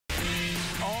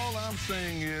I'm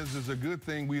saying is it's a good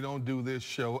thing we don't do this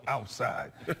show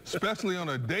outside, especially on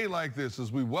a day like this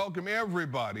as we welcome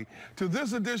everybody to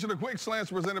this edition of Quick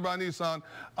Slants presented by Nissan.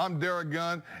 I'm Derek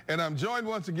Gunn, and I'm joined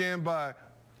once again by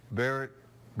Barrett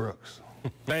Brooks.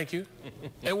 Thank you.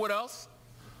 And what else?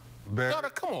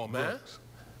 Barrett come on, man. Brooks.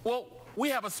 Well, we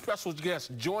have a special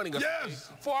guest joining us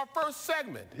for our first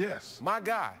segment. Yes. My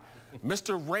guy,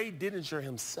 Mr. Ray Didinger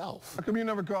himself. How come you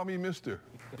never call me Mr.?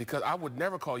 Because I would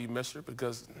never call you Mr.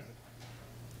 because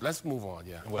let's move on,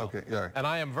 yeah. Well, okay, all right. And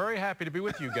I am very happy to be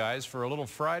with you guys for a little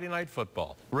Friday night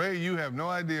football. Ray, you have no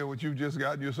idea what you just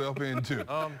got yourself into.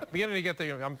 I'm beginning to get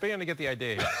the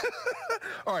idea.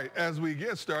 All right, as we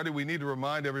get started, we need to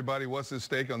remind everybody what's at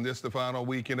stake on the final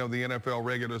weekend of the NFL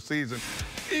regular season.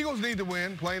 Eagles need to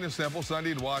win, plain and simple,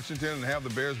 Sunday at Washington, and have the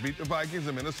Bears beat the Vikings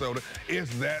in Minnesota.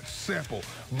 It's that simple.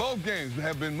 Both games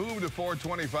have been moved to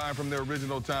 4:25 from their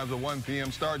original times of 1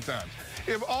 p.m. start times.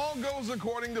 If all goes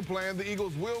according to plan, the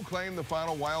Eagles will claim the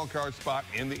final wild card spot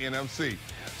in the NFC.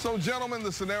 So, gentlemen,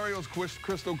 the scenario is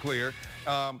crystal clear.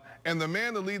 And the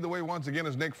man to lead the way once again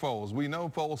is Nick Foles. We know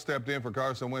Foles stepped in for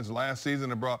Carson Wentz last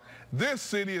season and brought this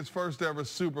city its first ever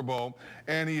Super Bowl,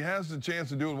 and he has the chance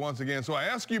to do it once again. So I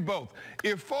ask you both,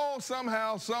 if Foles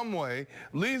somehow, some way,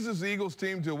 leads this Eagles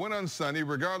team to win on Sunday,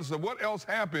 regardless of what else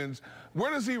happens, where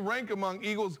does he rank among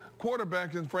Eagles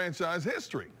quarterbacks in franchise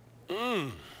history?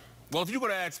 Well, if you're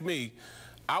going to ask me,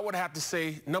 I would have to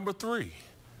say number 3.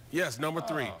 Yes, number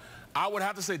 3. I would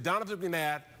have to say Donovan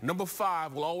McNabb, number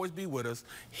 5, will always be with us.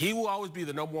 He will always be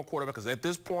the number 1 quarterback because at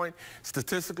this point,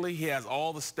 statistically, he has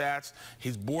all the stats.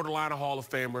 He's borderline a Hall of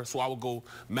Famer, so I will go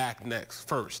Mac next,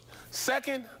 first.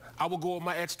 Second, I will go with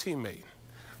my ex-teammate,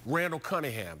 Randall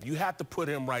Cunningham. You have to put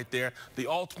him right there, the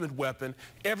ultimate weapon.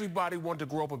 Everybody wanted to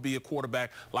grow up and be a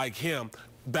quarterback like him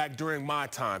back during my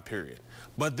time period.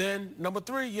 But then, number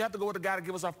 3, you have to go with the guy to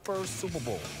give us our first Super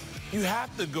Bowl. You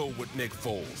have to go with Nick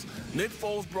Foles. Nick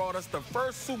Foles brought us the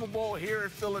first Super Bowl here in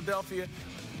Philadelphia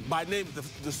by name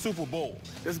of the Super Bowl.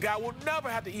 This guy will never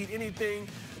have to eat anything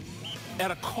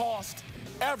at a cost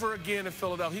ever again in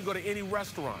Philadelphia. He go to any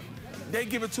restaurant. They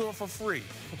give it to him for free.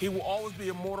 He will always be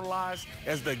immortalized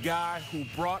as the guy who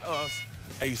brought us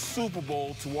a Super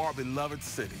Bowl to our beloved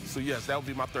city. So, yes, that would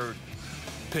be my 3rd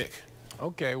pick.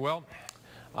 Okay, well,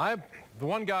 I'm the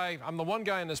one guy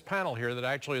in this panel here that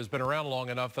actually has been around long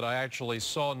enough that I actually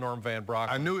saw Norm Van Brocklin.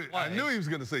 I knew he was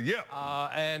going to say, yeah.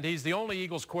 And he's the only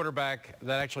Eagles quarterback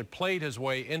that actually played his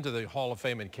way into the Hall of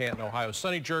Fame in Canton, Ohio.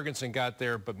 Sonny Jurgensen got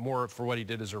there, but more for what he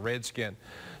did as a Redskin.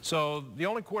 So the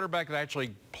only quarterback that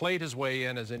actually played his way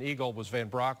in as an Eagle was Van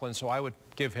Brocklin, so I would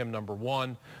give him number 1.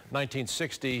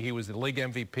 1960, he was the league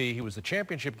MVP. He was the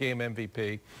championship game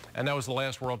MVP, and that was the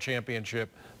last world championship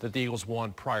that the Eagles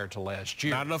won prior to last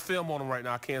year. Not enough film on him right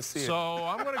now. I can't see it. So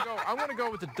I'm going to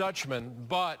go with the Dutchman,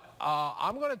 but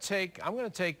I'm going to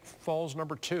take Foles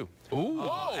number 2. Ooh.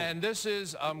 And this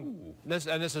is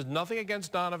nothing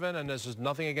against Donovan, and this is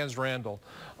nothing against Randall.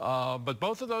 But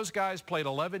both of those guys played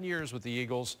 11 years with the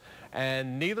Eagles,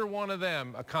 and neither one of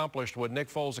them accomplished what Nick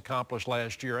Foles accomplished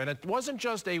last year. And it wasn't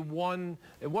just a one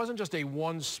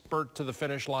spurt to the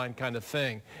finish line kind of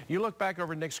thing. You look back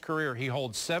over Nick's career, he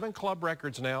holds 7 club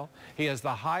records now. He has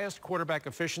the highest quarterback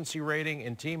efficiency rating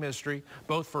in team history,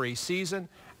 both for a season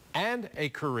and a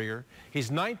career. He's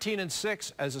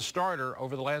 19-6 as a starter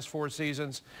over the last 4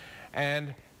 seasons,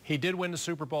 and he did win the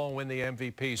Super Bowl and win the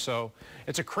MVP. So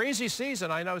it's a crazy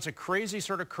season. I know it's a crazy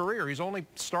sort of career. He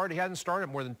hadn't started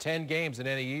more than 10 games in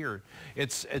any year.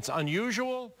 It's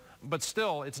unusual, but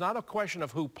still, it's not a question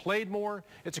of who played more.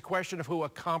 It's a question of who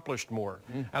accomplished more.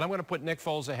 And I'm going to put Nick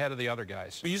Foles ahead of the other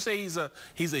guys. But you say he's a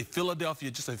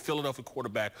Philadelphia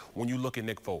quarterback when you look at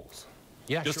Nick Foles.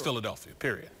 Yeah, just sure. Philadelphia,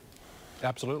 period.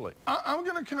 Absolutely. I'm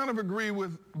going to kind of agree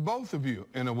with both of you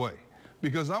in a way,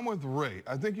 because I'm with Ray.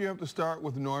 I think you have to start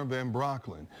with Norm Van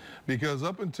Brocklin, because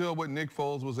up until what Nick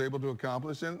Foles was able to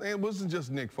accomplish, and it wasn't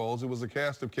just Nick Foles, it was a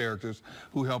cast of characters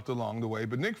who helped along the way,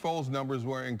 but Nick Foles' numbers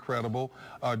were incredible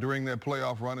during that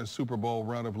playoff run and Super Bowl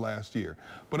run of last year.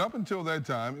 But up until that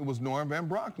time, it was Norm Van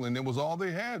Brocklin. It was all they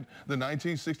had, the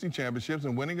 1960 championships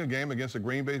and winning a game against a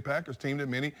Green Bay Packers team that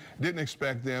many didn't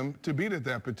expect them to beat at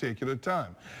that particular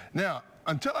time. Now,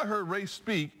 until I heard Ray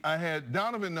speak, I had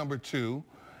Donovan number 2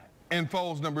 and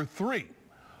Foles number 3.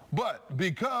 But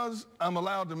because I'm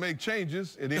allowed to make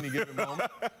changes at any given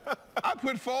moment, I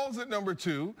put Foles at number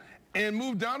 2 and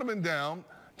moved Donovan down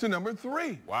to number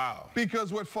 3. Wow.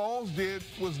 Because what Foles did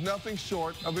was nothing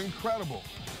short of incredible.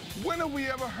 When have we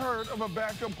ever heard of a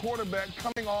backup quarterback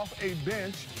coming off a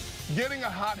bench, getting a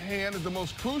hot hand at the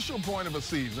most crucial point of a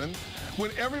season,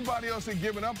 when everybody else had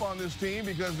given up on this team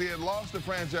because they had lost the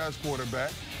franchise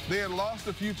quarterback, They had lost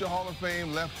a future Hall of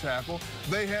Fame left tackle.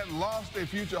 They had lost a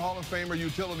future Hall of Famer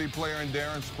utility player in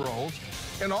Darren Sproles.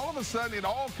 And all of a sudden, it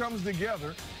all comes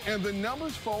together, and the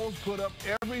numbers Foles put up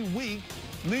every week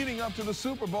leading up to the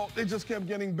Super Bowl, they just kept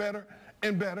getting better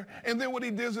and better. And then what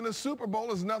he did in the Super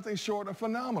Bowl is nothing short of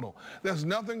phenomenal. There's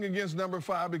nothing against number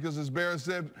 5 because, as Bear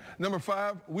said, number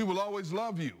 5, we will always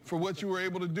love you for what you were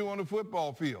able to do on the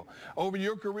football field. Over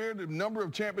your career, the number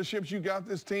of championships you got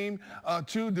this team,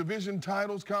 2 division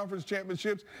titles, conference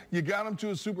championships, you got them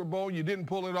to a Super Bowl, you didn't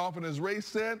pull it off. And as Ray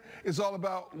said, it's all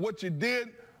about what you did,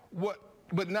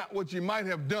 but not what you might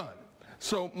have done.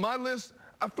 So my list,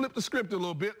 I flipped the script a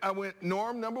little bit. I went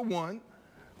Norm number 1,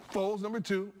 Foles number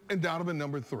 2, and Donovan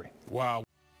number 3. Wow.